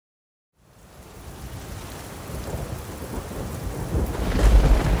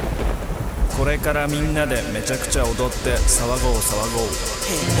これからみんなでめちゃくちゃ踊って騒ごう騒ごう。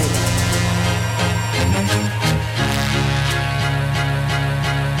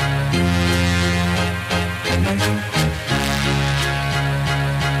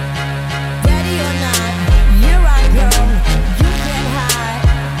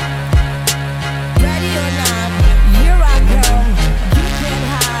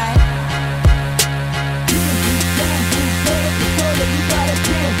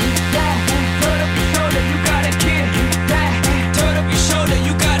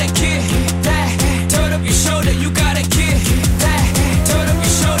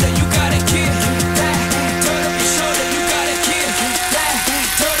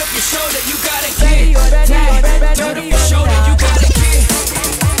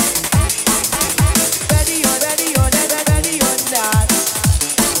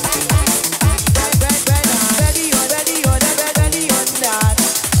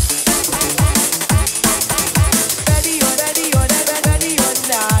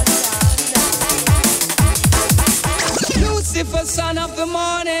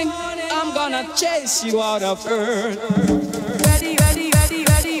Chase you out of earth. Ready, ready, ready,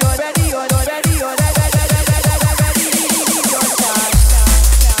 ready, ready, ready, ready, ready.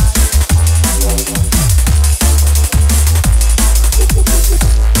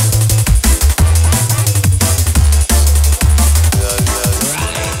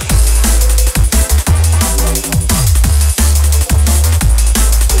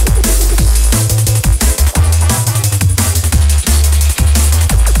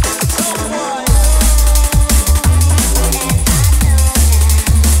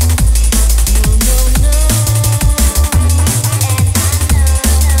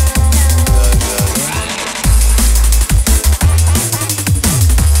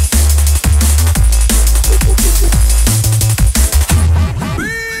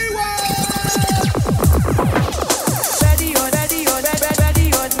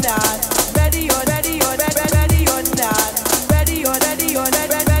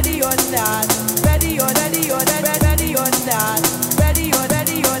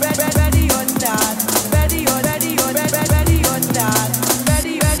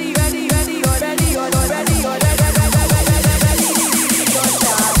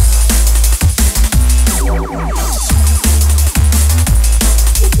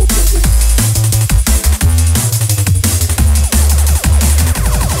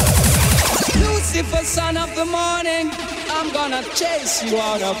 Chase you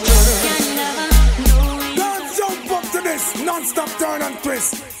out of earth. Don't jump up to this non-stop turn and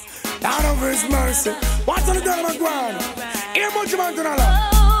twist. Out of His mercy. What's on the turn of the ground? Here much man to know.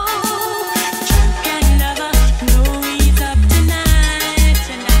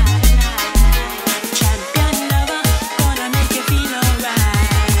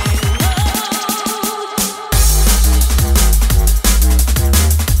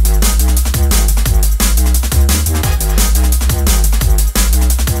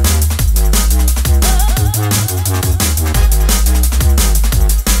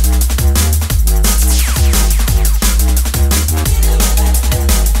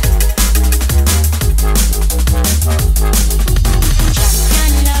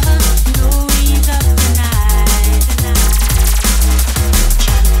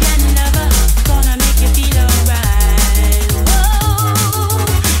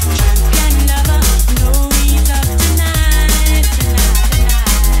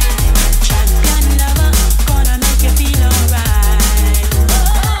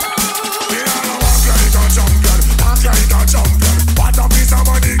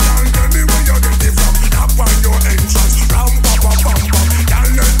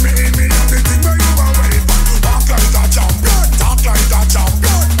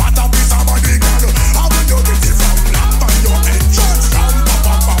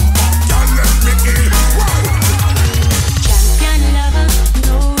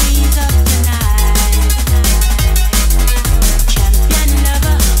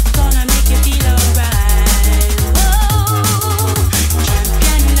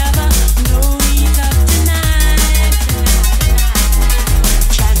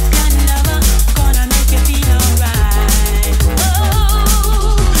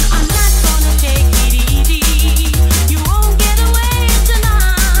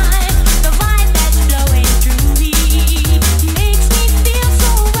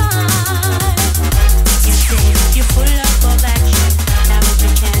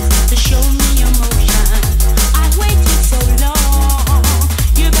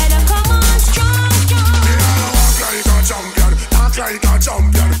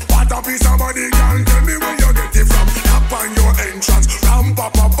 Tell me where you get it from. Tap on your entrance. Ram pa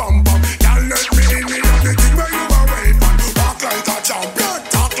pa pam pam. Y'all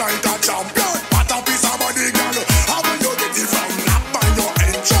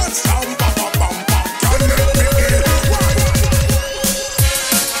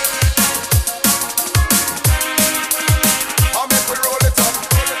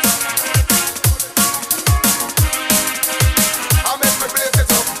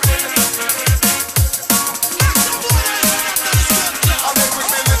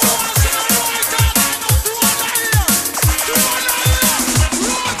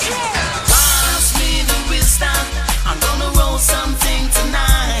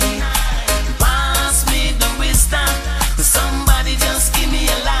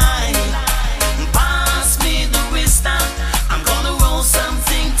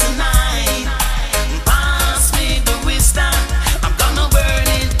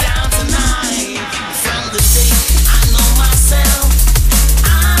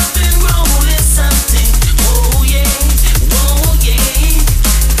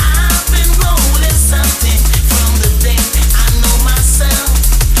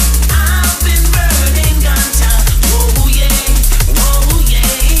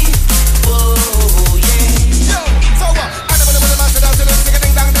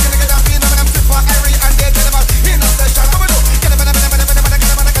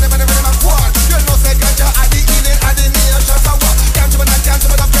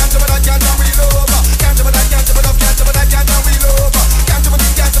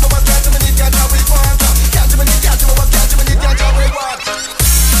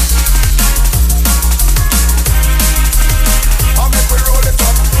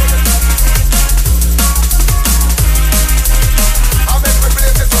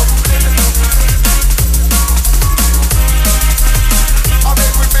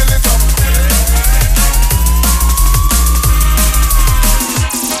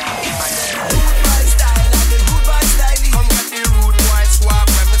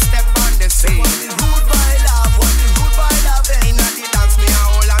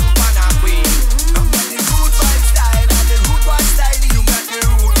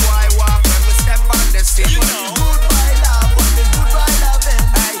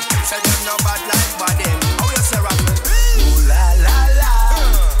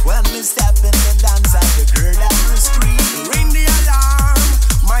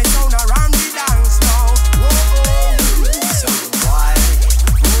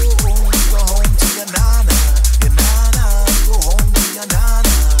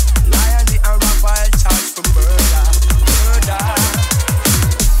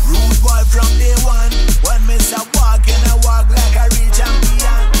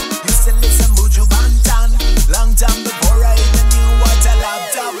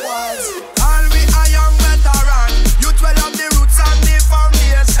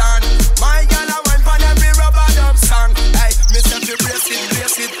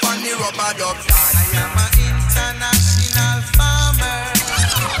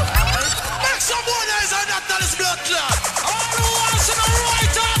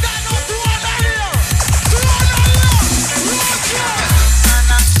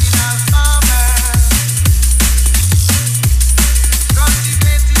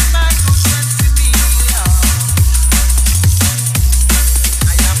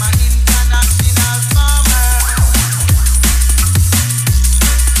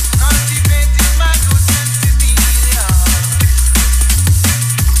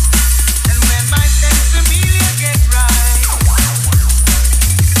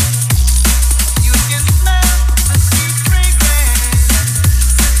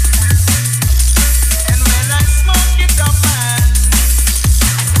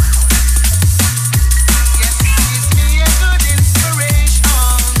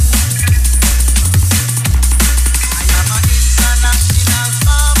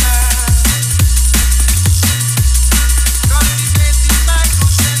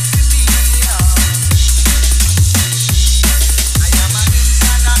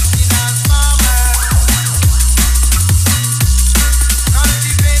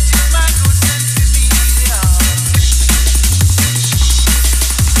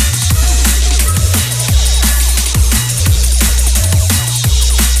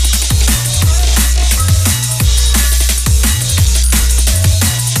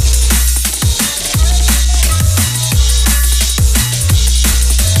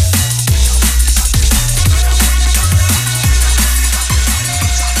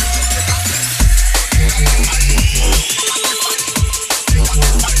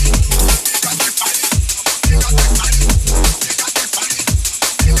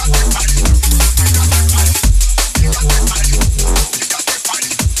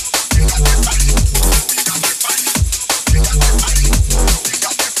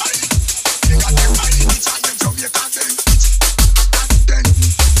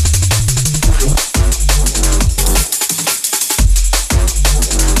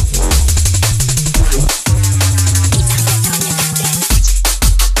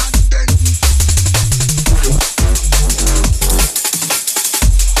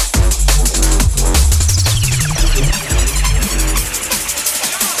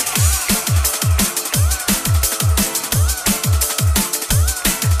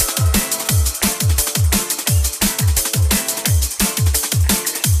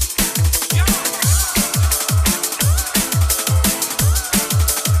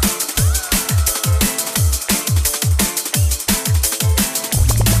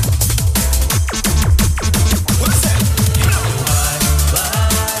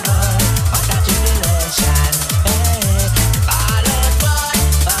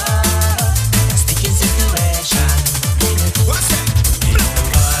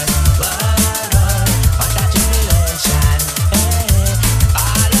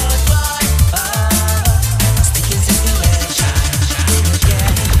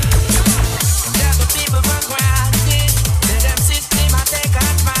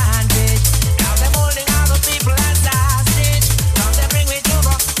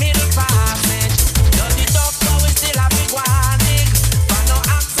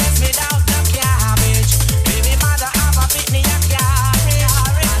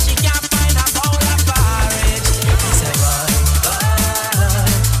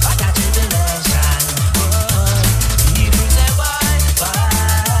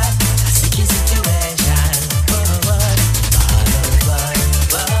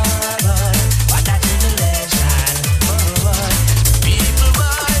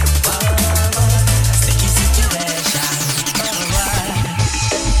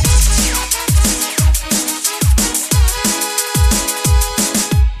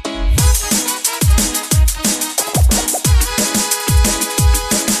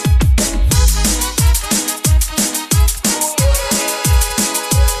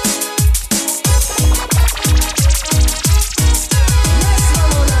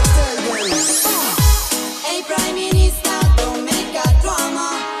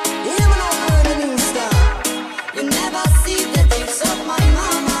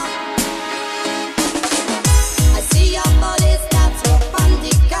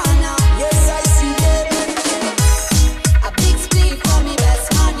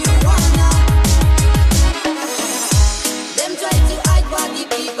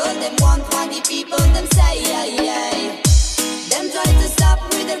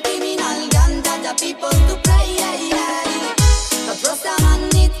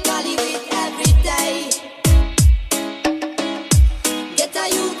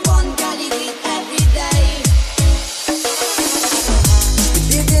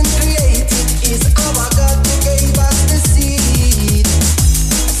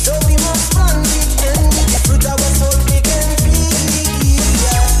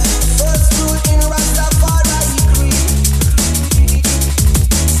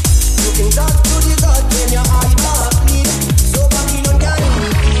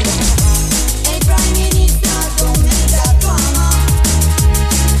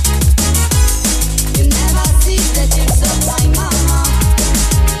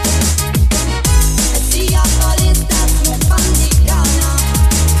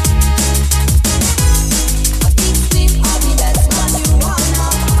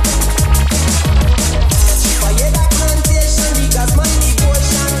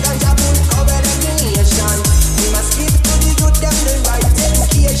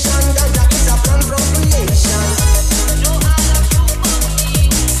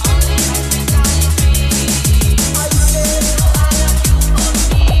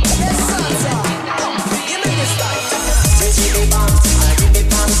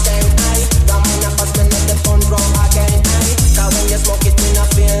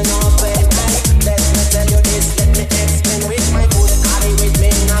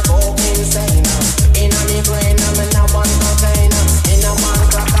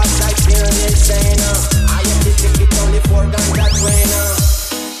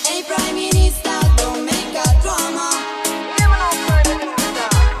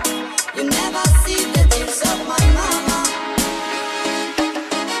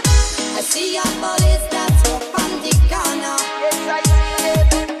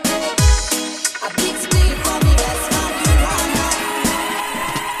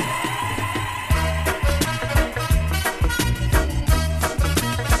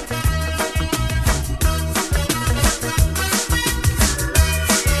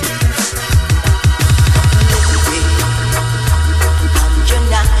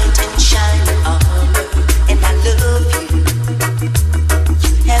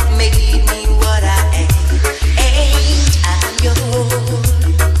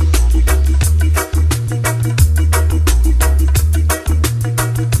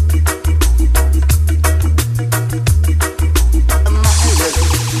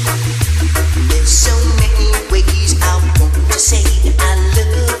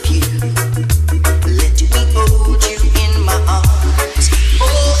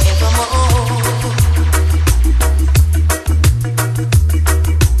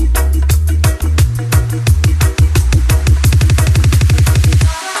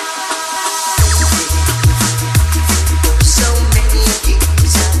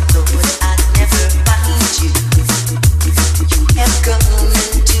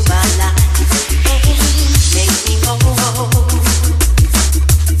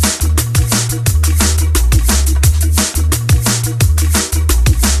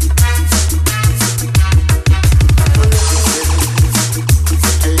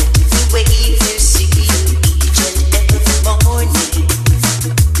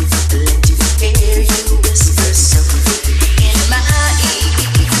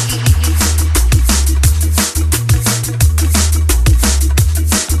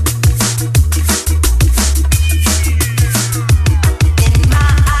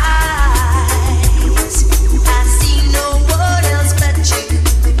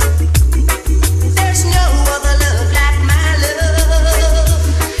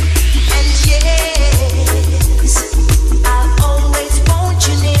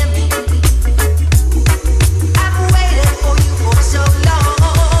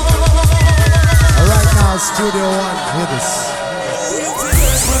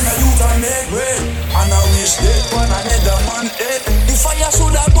wish it when another man head. The fire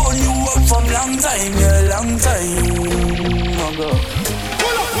should have burn you up from long time, yeah, long time ago.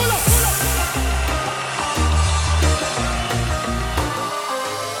 Pull up, pull up, pull up.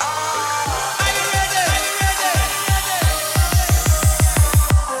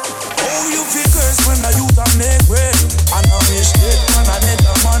 Oh, you feel cursed when the youth are make bread. And I wish it when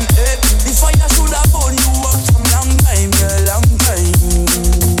another man head. The fire should have burn you up from long time, yeah, long time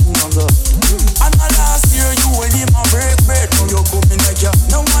ago. And the last year you and him a break bread. Now you coming like ya,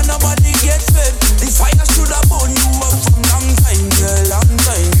 no man nobody get fed. The fire should have burn you up from long time, yeah, long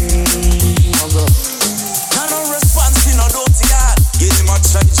time ago. Now no response in no dirty yard. Give him a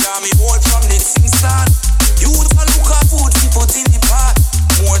try, jam me hold from the sing start. You can look at food, people in the pot.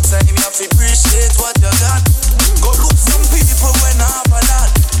 More time you have to appreciate what you got. Go look some people when I have a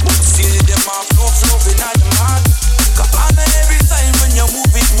lot. See them have no fluffing at the mat. Cause I know every time when you move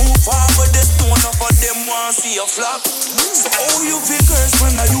forward. The stone up on them want see you flop. So oh you feel cursed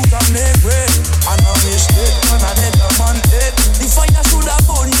when the youth are make bread. And I wish it when another man dead. The fire should have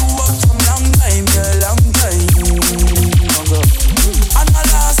burn you up from long time, yeah, long time ago. And the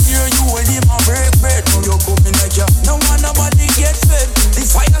last year you and him a break bread. Now you coming like ya, no man nobody get fed. The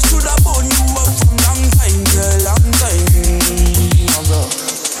fire should have burn you up from long time, yeah, long time ago.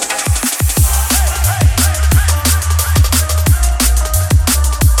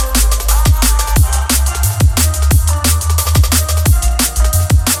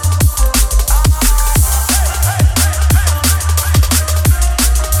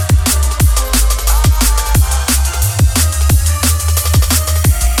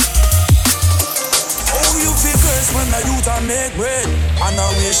 Make bread, and I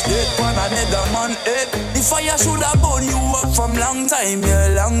wish it when another man head. The fire should have burn you up from long time, yeah,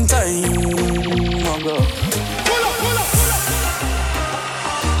 long time ago. Pull up, pull up, pull up.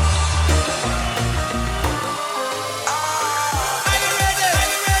 Are you ready? Are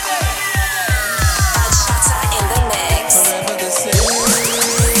you ready? Badshatta in the mix. Forever the same,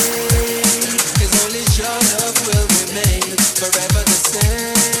 'cause only your love will remain. Forever the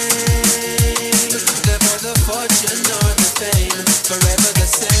same, never the fortune nor the fame. Forever the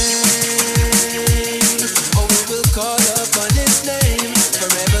same, oh we will call upon his name.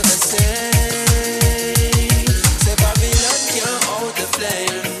 Forever the same, say Babylon can't hold the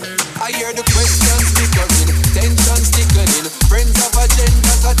flame. I hear the questions bickering, tension sticking. Friends of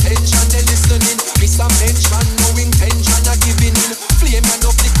agendas, attention they listening. Miss a mention, no intention of giving in. Flame and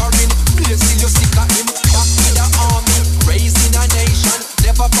no flickering, blaze till you sick of him. Back with the army, raising a nation.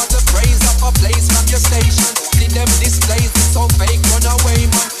 Never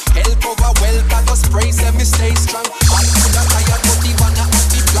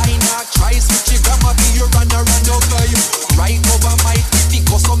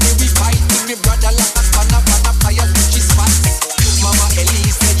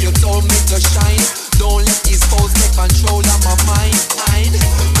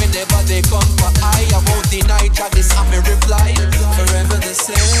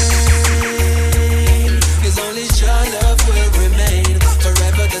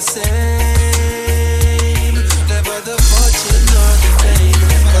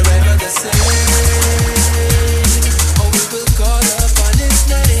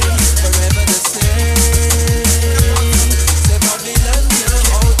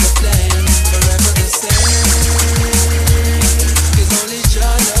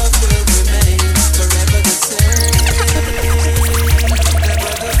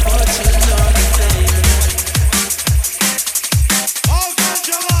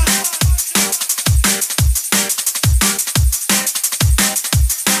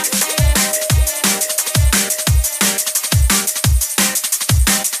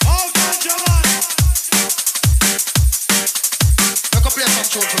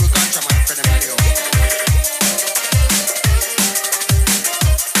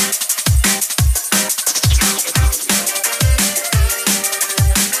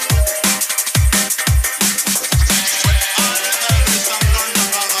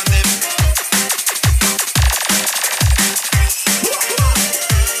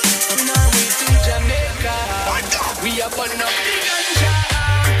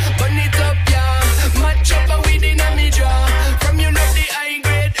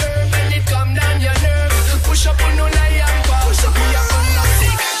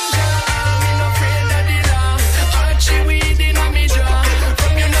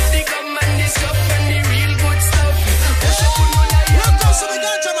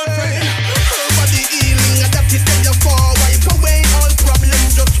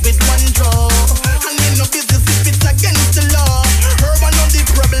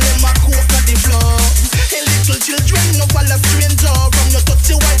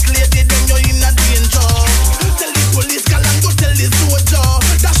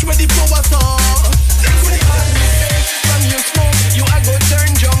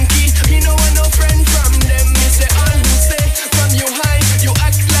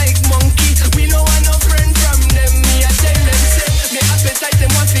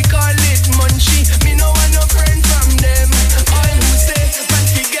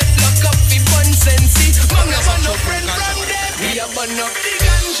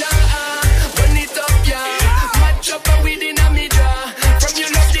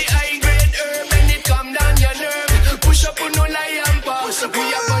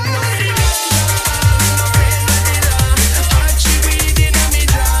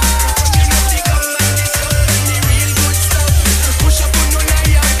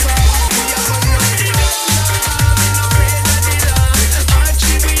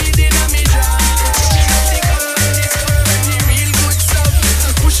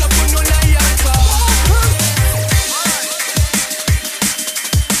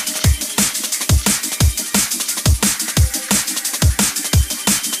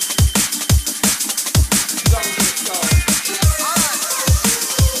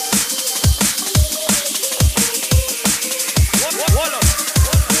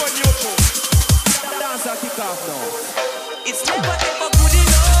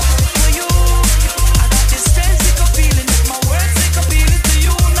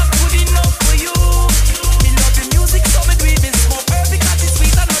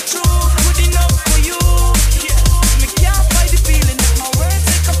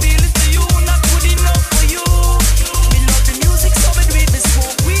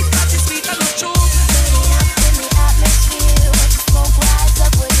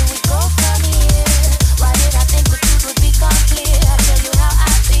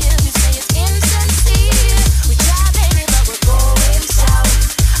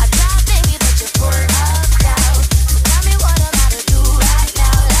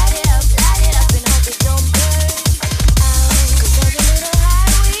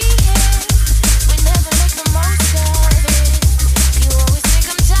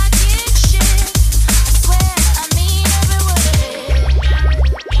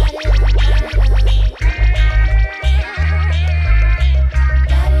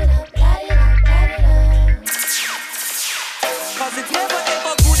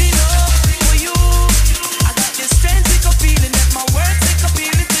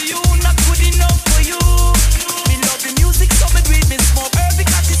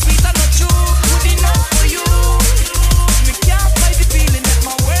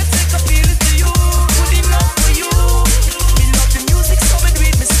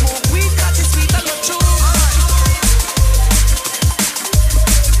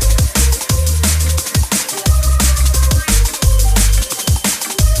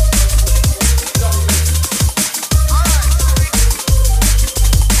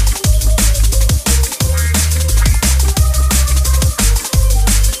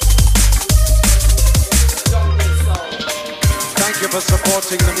for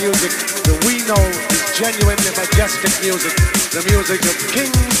supporting the music that we know is genuinely majestic music. The music of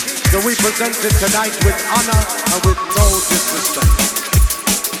kings that we presented tonight with honor and with no disrespect.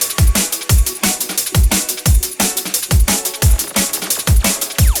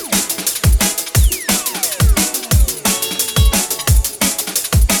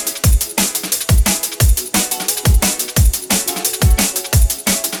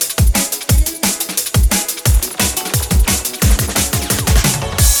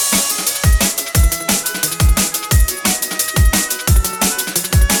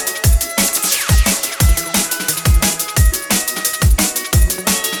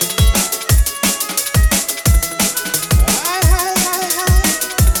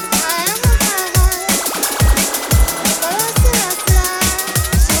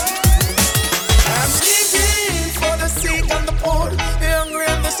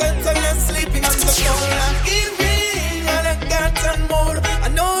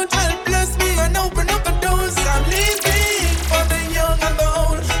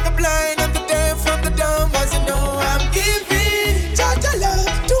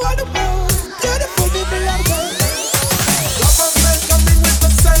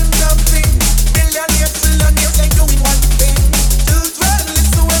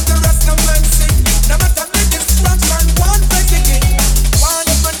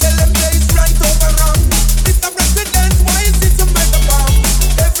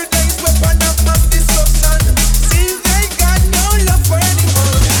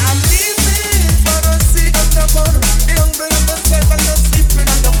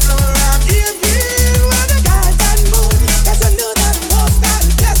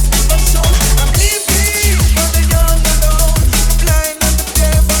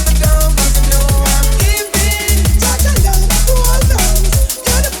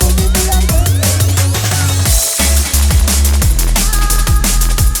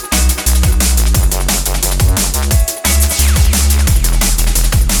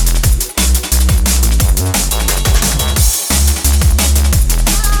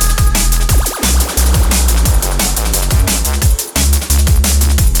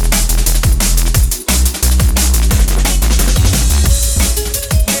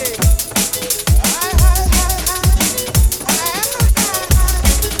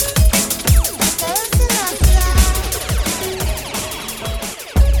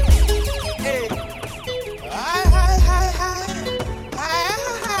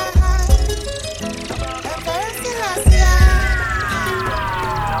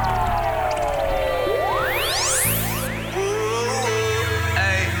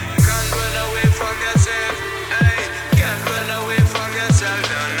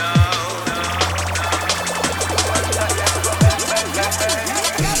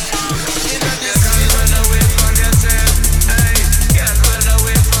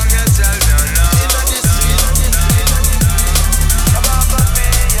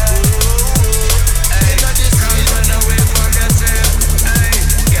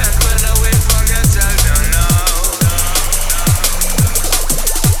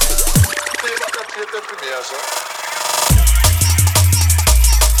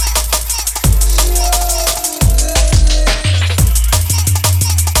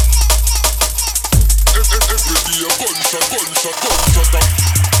 Them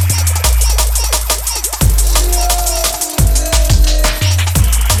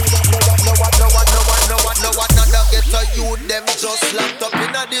just locked up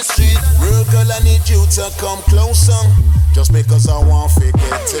in the street. Real girl, I need you to come closer. Just because I want to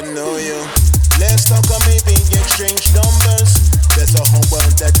get to know you. Let's talk and maybe exchange numbers. There's a whole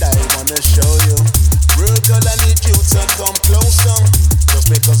world that I wanna show you. Real girl, I need you to come closer. Just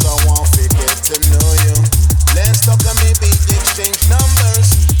because I want to get to know you. Let's talk and maybe exchange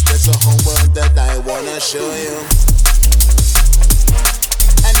numbers. There's a whole world that I wanna show you.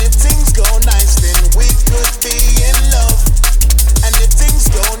 And if things go nice, then we could be in love. And if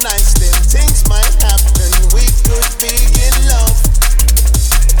things go nice, then things might happen. We could be in love.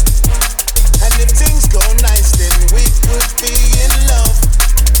 And if things go nice, then we could be in love.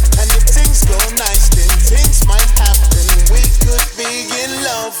 And if things go nice, then things might happen. We could be in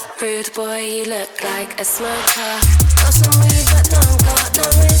love. Rude boy, you look like a smoker. Got some weed but don't got no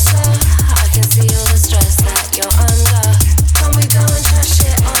razor. I can see all the stress that you're under. Can we go and trash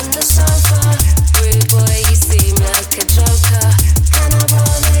it on the sofa? Rude boy, you seem like a joker. Can I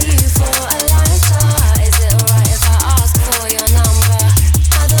bother you for a lighter? Is it alright if I ask for your number?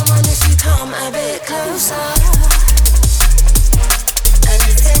 I don't mind if you come a bit closer. And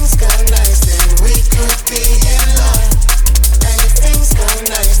if things go nice, then we could be in love. And if things go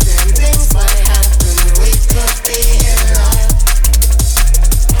nice, then things might happen. We could be in love.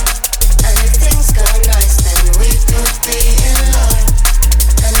 And if things go nice, then we could be in love.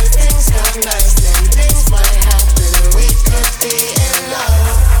 And if things go nice, then things might happen. We could be in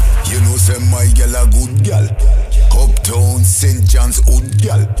love. You know, say my girl a good girl. Uptown St. John's hood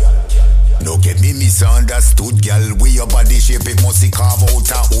girl. No get me misunderstood, girl. With your body shape, it must carve out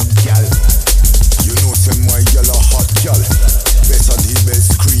a hood girl. You know, say my girl a hot girl. Better the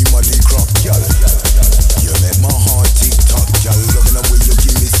best cream of the crop, girl. You make my heart tick tock, girl. Loving the way you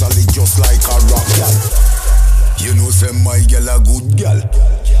give me solid, just like a rock, girl. You know, say my girl a good girl.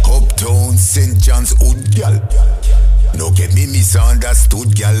 Uptown St. John's hood girl. No get me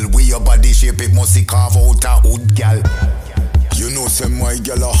misunderstood, girl. With your body shape, it must carve out a hood girl. You know, say my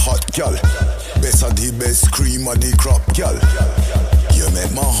girl a hot girl. Better the best cream of the crop, girl. You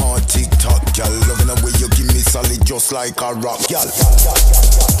make my heart tick tock, girl. Loving the way you give me solid, just like a rock, girl.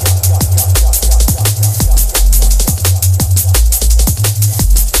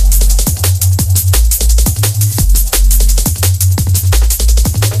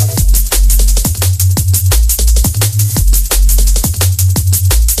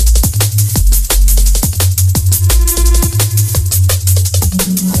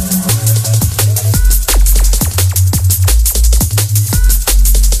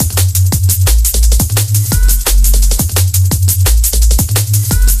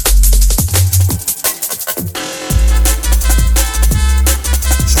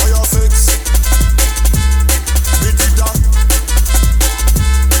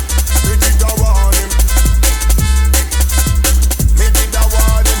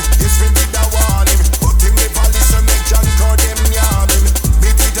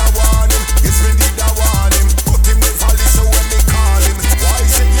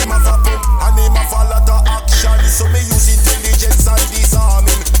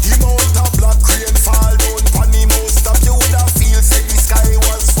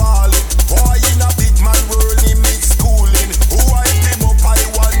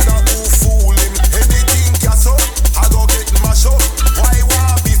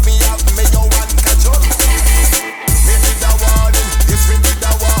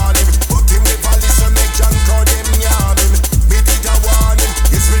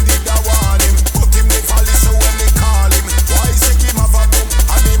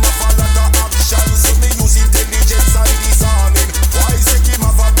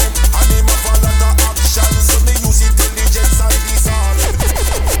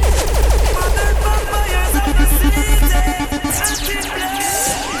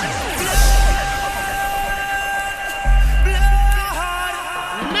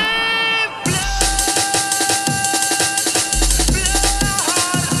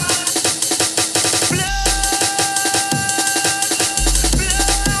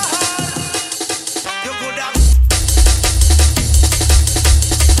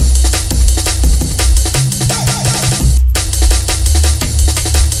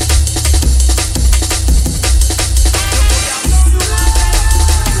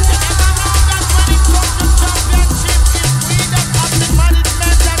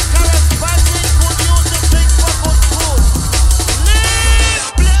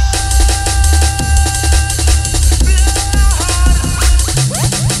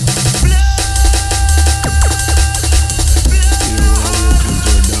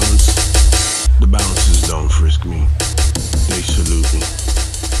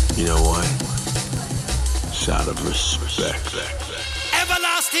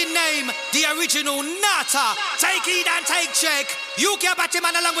 fighting name, the original Nata. Take heed and take check. You care about him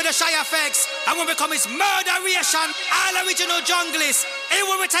and along with the shy effects. And when we come is murderation, all original junglists. Here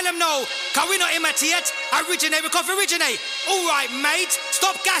when we tell them no, cause we not imitate, originate, we come for originate. Alright mate,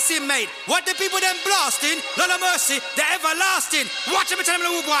 stop gassing mate. What the people them blasting, Lord of mercy, the everlasting. Watch them and tell them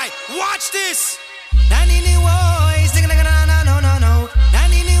little boy, watch this. Nanini boys, no no no no.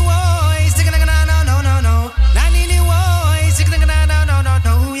 Nanini boys, no no no no. Nanini boys, no no no no.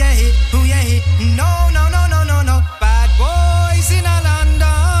 Yeah, no no no no no no. Bad boys in a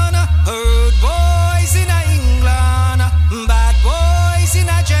London, herd boys in a England, bad boys in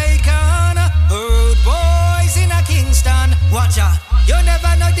a Jamaica, herd boys in a Kingston. Watch out, you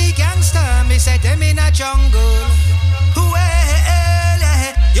never know the gangster. Me say them in a jungle.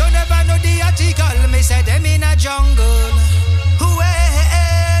 You never know the article. Me say them in a jungle.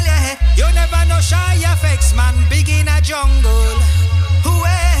 You never know shy effects, man, big in a jungle.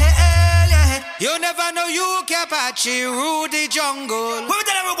 You never know you Apache rule the jungle. Who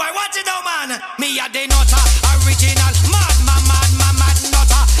tell every boy, watch it out, man? Me a the nutter, original, mad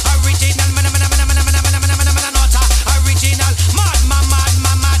nutter, original, nutter, original,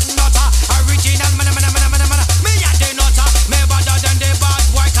 mad nutter, original, me a the nutter, me better than the bad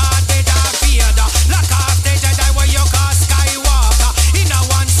boy, cause they die feared. Lock off the Jedi where you call Skywalker. In a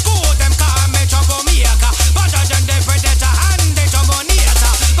one school, them call me troublemaker. Better than the predator and the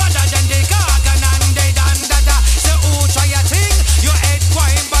terminator. Better than the gargan and the dandada. Say who try a thing, your head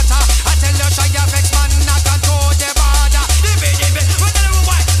crime butter. I tell you shy effects man not control the border. The what tell you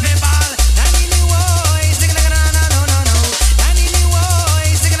why me ball. Nanny boys, no no no. Nanny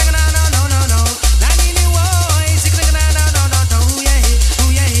boys, no no no. Nanny boys, no no no. Yeah,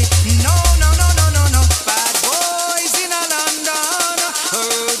 no no no no no no. Bad boys in a London,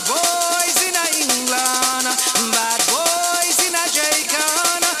 herd boys in a England, bad boys in a Jamaica,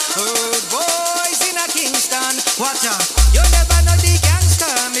 herd boys in a Kingston. Watch out, you never know the gangster.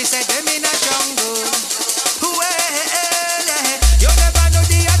 Me say them in a jungle. You never know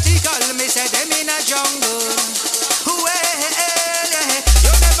the article. Me say them in a jungle.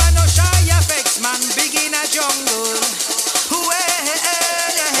 You never know shy effects, man, big in a jungle.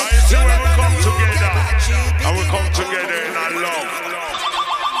 See when we come together, and we come together in a love.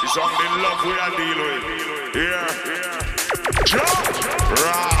 It's only love we are dealing with. Yeah. Jump!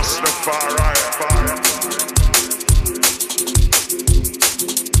 Rastafari.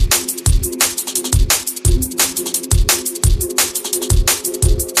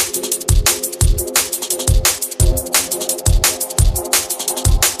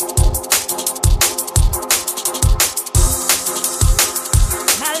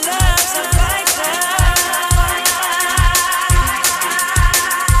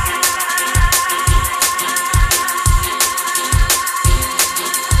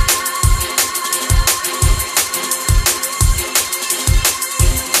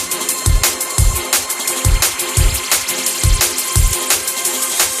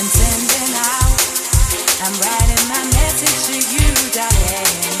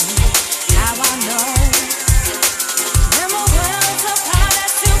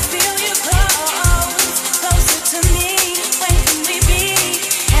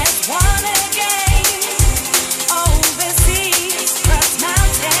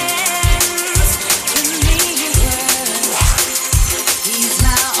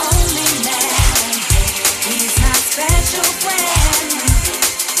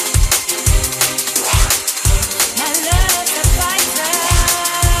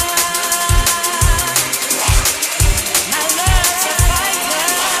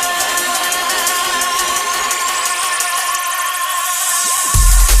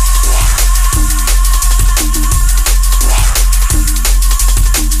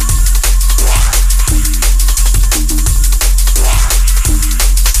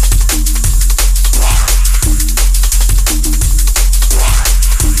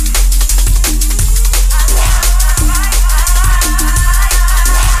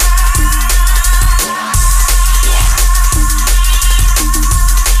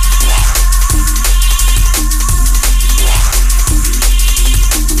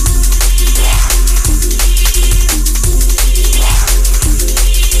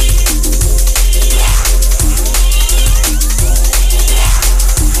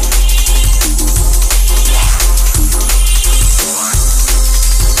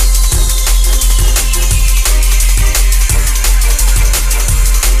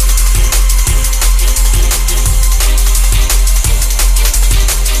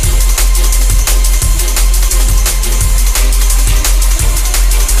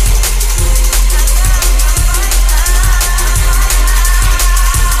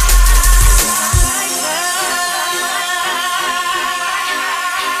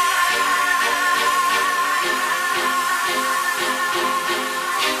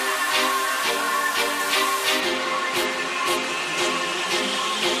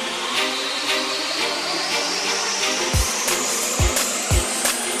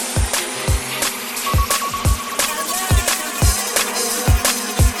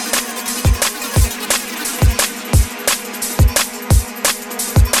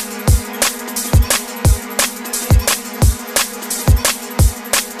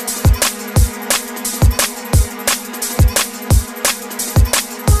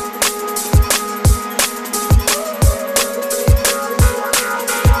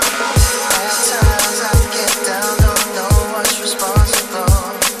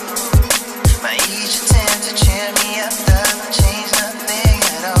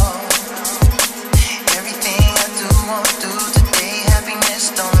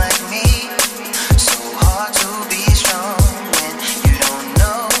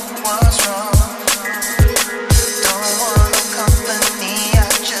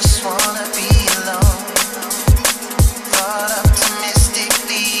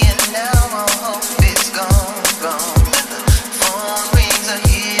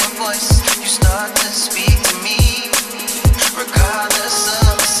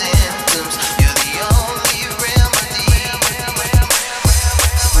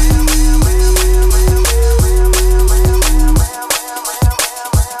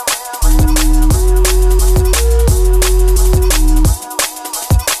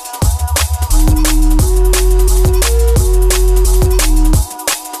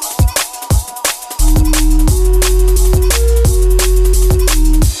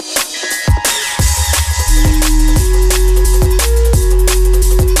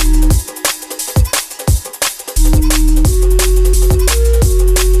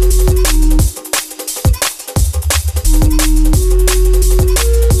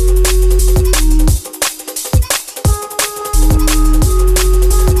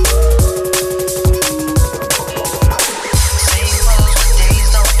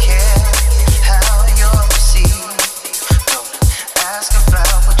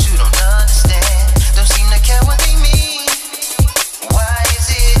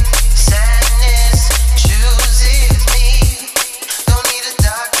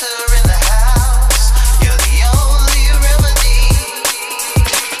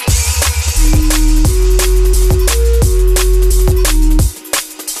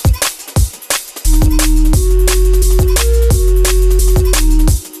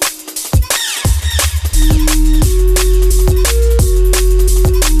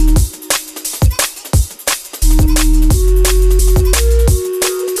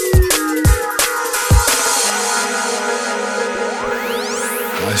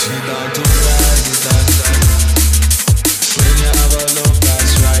 she down to ride it and when you have a love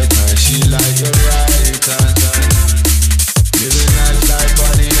that's right and she like you right and living life like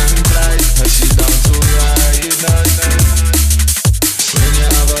Bonnie and Clyde, cause she down to ride it and when you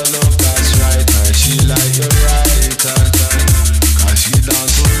have a love that's right and she like you right and cause she down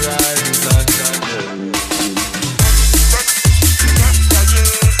to ride it and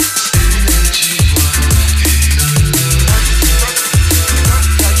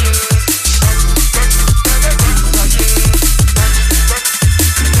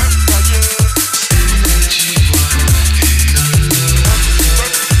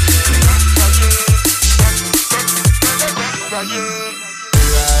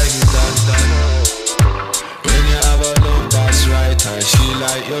and she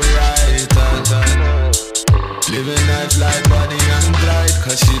like you right and living life like Bonnie and Clyde,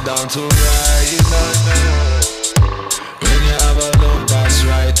 cause she down to ride and when you have a love that's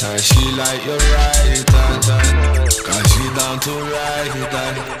right and she like you right and cause she down to ride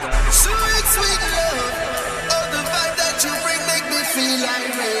and sweet, sweet love. Oh, the vibe that you bring make me feel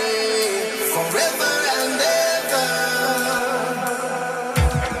like rain forever and ever.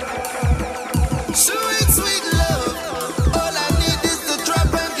 Sweet, sweet love. All I need is to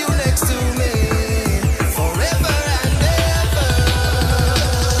drop and you next to me forever and ever.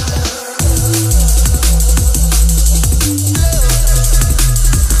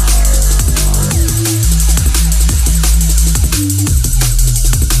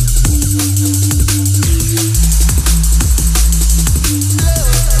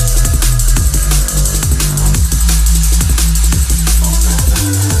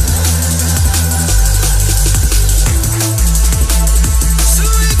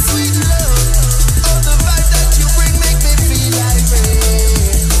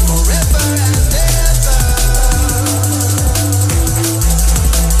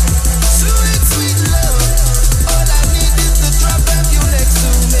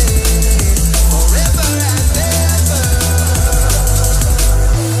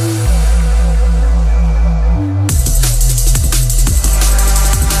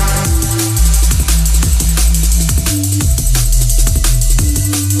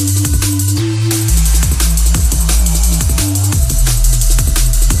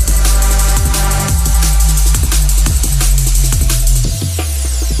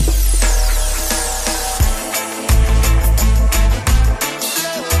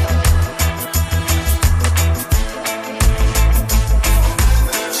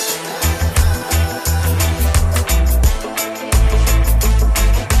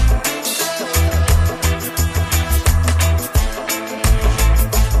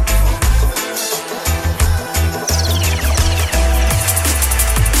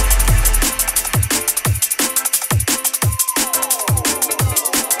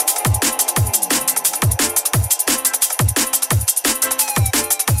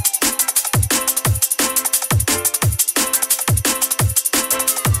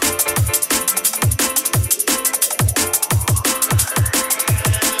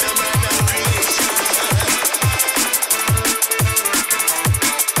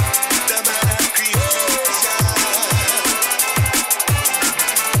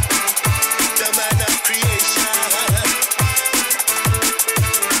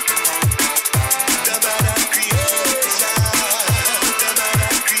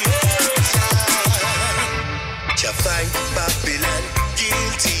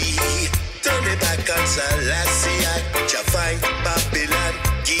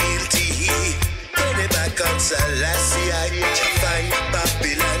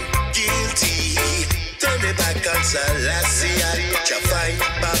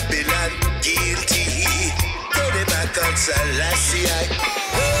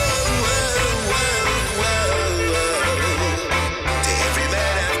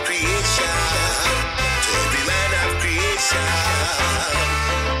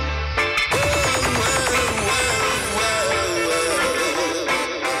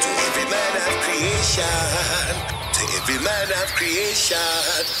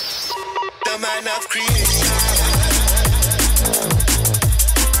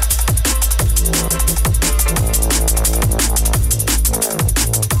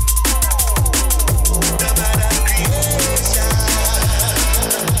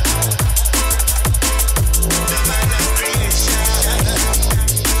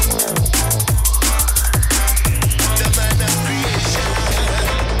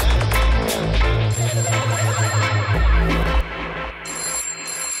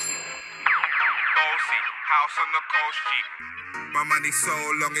 money so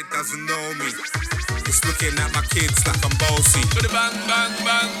long it doesn't know me. It's looking at my kids like I'm bossy. Bang, bang,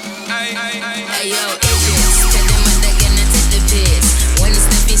 bang. Ay, ay, ay. Hey yo, idiots, tell them what they're gonna take the piss. When it's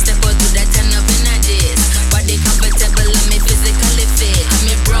the step out to that turn up in a diss. Body comfortable and me physically fit. I'm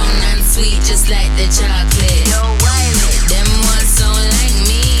me brown and sweet just like the chocolate. Yo, Wiley, them ones sound like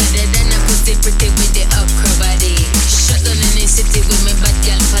me. Better than a pussy pretty with the upper body. Shut down in the city with me bad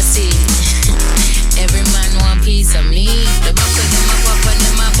girl pussy. Every man want piece of me. The back of them a pop and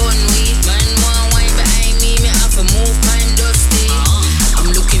them a bun weed. Man want wine behind me have to move kind dusty. I'm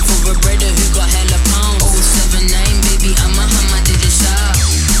looking for a brother who got hella pounds. 079 baby, I'm a hammer to the shop.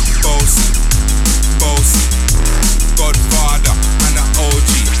 Bossy, bossy, Godfather, and a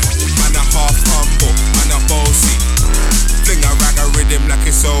OG, and a half humble, and a bossy. Fling a ragga rhythm like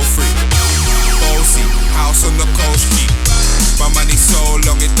it's all free. Bossy, house on the coast G. My money so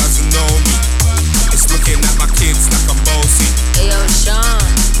long it doesn't know me. It's looking at my kids like I'm bossy. Hey yo, Sean.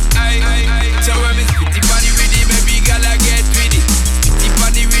 Ay, ay, ay. So when me spitty body with it, baby gala get with it. Spitty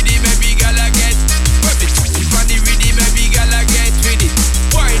body with it, baby gala get. When me spitty body with it, baby gala get with it.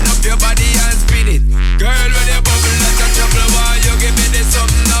 Wind up your body and spin it. Girl, when you bubble like a trouble, why you give me this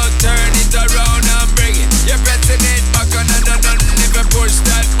something now? Turn it around and bring it. You're pressing it back on and on. Never push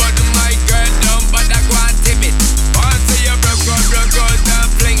that button, my girl, down, but I go and timid. Once you broke out and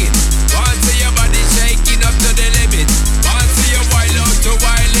fling it. Once your body shaking up to the limit. Once you wild out to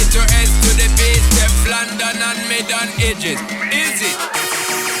wild it, your S to the base, them London and mid on edges. Is it?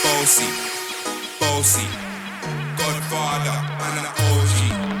 Bossy, bossy, Godfather, and an OG,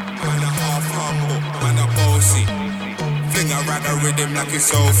 and a half humble, and a bossy. Fling a ragga rhythm like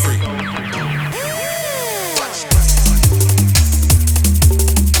it's all free.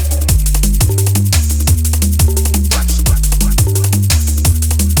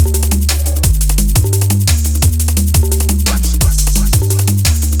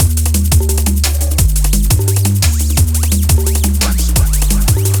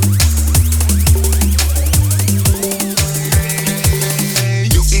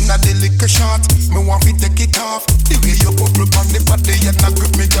 Me want to take it off. The way you bubble on the body and I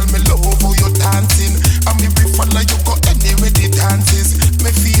grip me, girl, me love how you dancing. And me be follow you go anywhere the dances.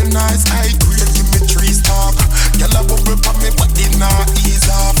 Me feel nice, high grade, give me 3 star. Girl, a bubble on me body nah ease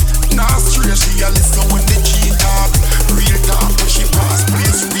off. Nah straight, she a listen when the G talk. Real talk when she pass,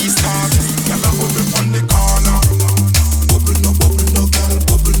 please restart. Girl, a bubble on the corner. Bubble no, girl,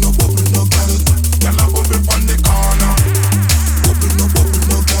 bubble no, girl. Girl, a bubble on the corner. Bubble no,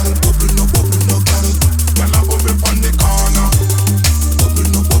 girl, bubble no, girl. Girl, a bubble on the corner. Bubble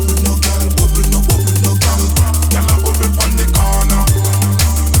no, girl, bubble no, girl. Girl, a bubble on the corner.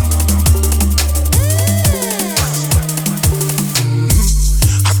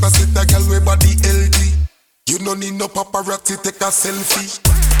 As I sit a girl with body healthy, you no need no paparazzi take a selfie.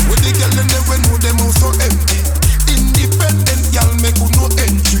 With the girl and they know them house so empty. Independent girl make you no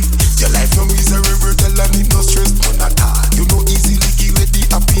entry. Your life no misery, girl, I need no stress, none at all. You know easily give away the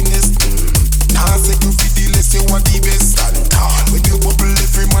happiness. Nah, say you feel the less, you want the best. Stand tall. When you bubble,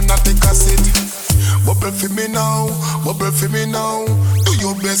 every man a take a seat. Bubble for me now, bubble for me now. Do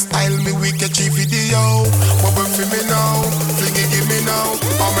your best style, me we catch a video. Bubble for me now, fling it give me now.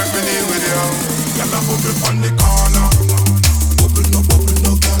 I'll make me deal with you. Girl, a bubble on the corner. Bubble no,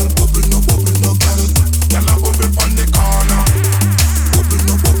 girl, bubble no, girl. Girl, a bubble on the corner. Bubble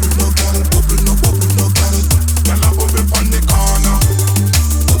no, girl, bubble no, girl. Girl, a bubble on the corner.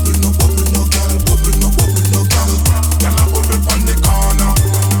 Bubble no, girl, bubble no, girl. Girl, a bubble on the corner.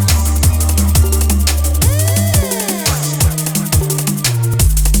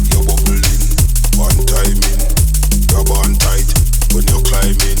 You're bubbling, one timing, grab on tight when you're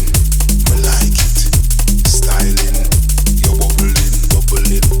climbing. Me like it, styling. You're bubbling,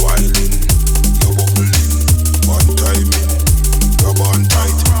 whiling. You're bubbling, one timing, grab on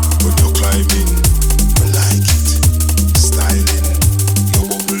tight when you're climbing. Me like it, styling. You're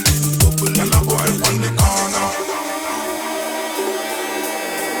bubbling, whiling on the corner.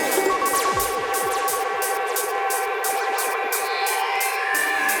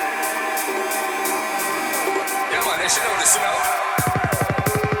 Yeah, man, they should know this, you know.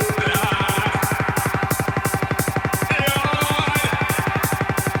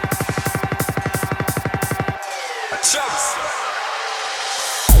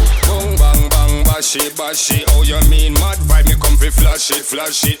 Boom, bang, bang, bashi, oh you mean mad vibe, me come fi flash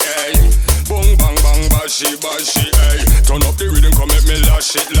it, hey. Boom, bang, bang, bashi, hey. Turn up the rhythm, come make me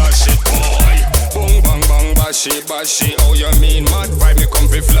lash it, boy. Boom, bang, bang, bashi, oh you mean mad vibe, me come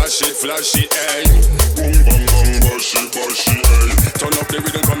fi flash it, hey. Boom, bang, bang, bashi, hey. Turn up the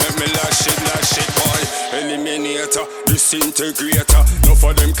rhythm, come make me lash it, boy. Eliminator, this disintegrator. No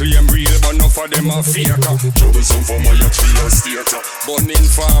for them claim real, but no for them a faker. Troublesome for my feel stator. Born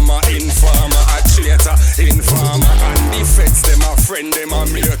informer, a traitor, informer. And the feds, them a friend, them a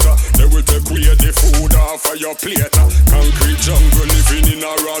mater. They will take away the food off of your plate. Concrete jungle living in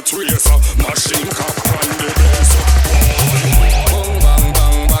a rat racer. Machine cop on the base. Boom, bang,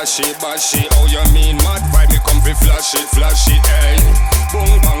 bang, bashi, oh you mean mad vibe, me come fi flash it, hey. Boom,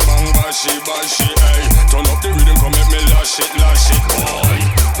 bang, bang, bashi, hey. Turn up the rhythm, come make me lash it, boy.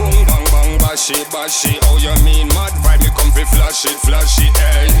 Boom, bang, bang, bashi, oh you mean mad vibe, me come fi flash it,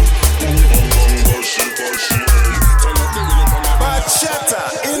 hey. Boom, bang, bang, bashi, hey. Turn up the rhythm, come make me Badshatta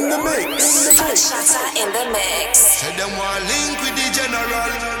in the mix. Badshatta in the mix. Say them want link with the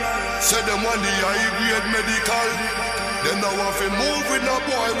general. Say them want the high grade medical. Them now want to move with no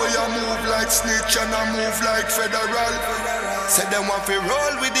boy where you move like snitch and I move like federal. Say them want to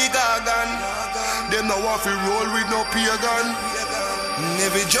roll with the gargan. Them now want to roll with no pagan.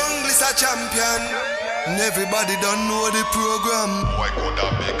 Every jungle is a champion. Everybody don't know the program. Boy could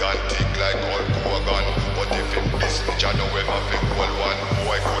have big and thick like all Kogan. But if it miss me, I know him a big old one.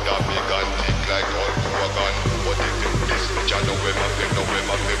 Boy could have big and thick like all Kogan. But if it miss me, I know him a big,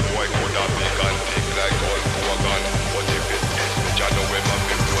 boy could have big and thick like all Kogan. But if it miss me, I know him a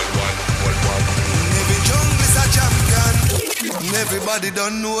big old one. Every jungle is a champion. Everybody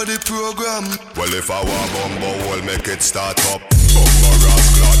don't know the program. Well, if I want bumbo, we'll make it start up. Bumbo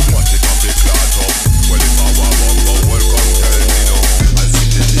rascal, what it up, it clot up. Well, if I want bumbo, well, come tell me no. I see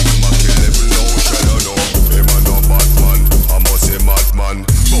the big Mackie level, no shadow, no. Him a no bad man, I must say madman.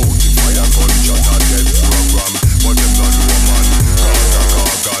 Bout if I a gunshot and dead program. But them not woman,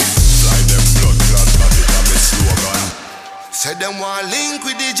 cargan. Fly them blood clot, cause it a me slogan. Say them want link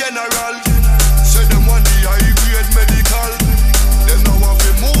with the general. Say them want the high grade medical. Them now want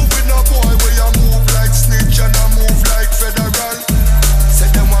to move with no boy where you move like snitch and I move like federal. Say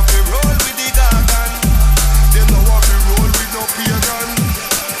them want to roll with the gargan. Them now want to roll with no pagan.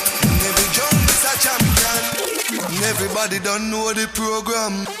 Every jungle is a champion. Everybody don't know the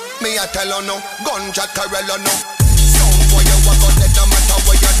program. Me a tell you no, gunshot Carella no. Sound for you a gun, it no matter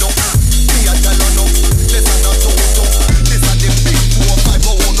what you do. Me a tell you no, this a no toto. This a the big 4-5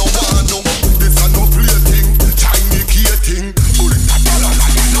 oh no one no. This a no plaything, tiny key bullet a dollar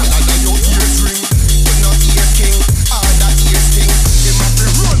like your ears ring. You no ear king, all that ears thing. Him have to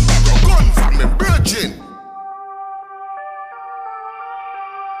run back a gun from me virgin.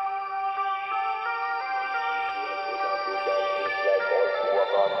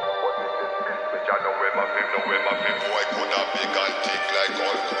 Boy could have big and thick like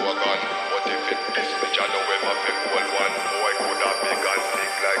all Kogan. But if it miss me, I know him a big old one. Boy could have big and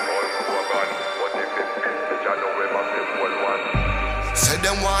thick like all Kogan. But if it miss me, I know him a big old one. Say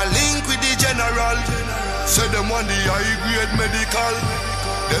them want link with the general. Say them want the high grade medical.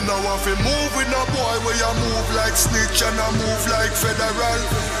 Them now want to move with no boy where you move like snitch and I move like federal.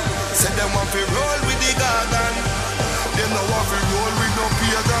 Say them want to roll with the gargan. Them now want to roll with no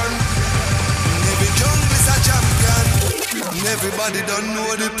pagan. Every jungle is a champion. Everybody don't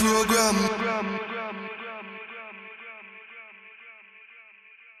know the program.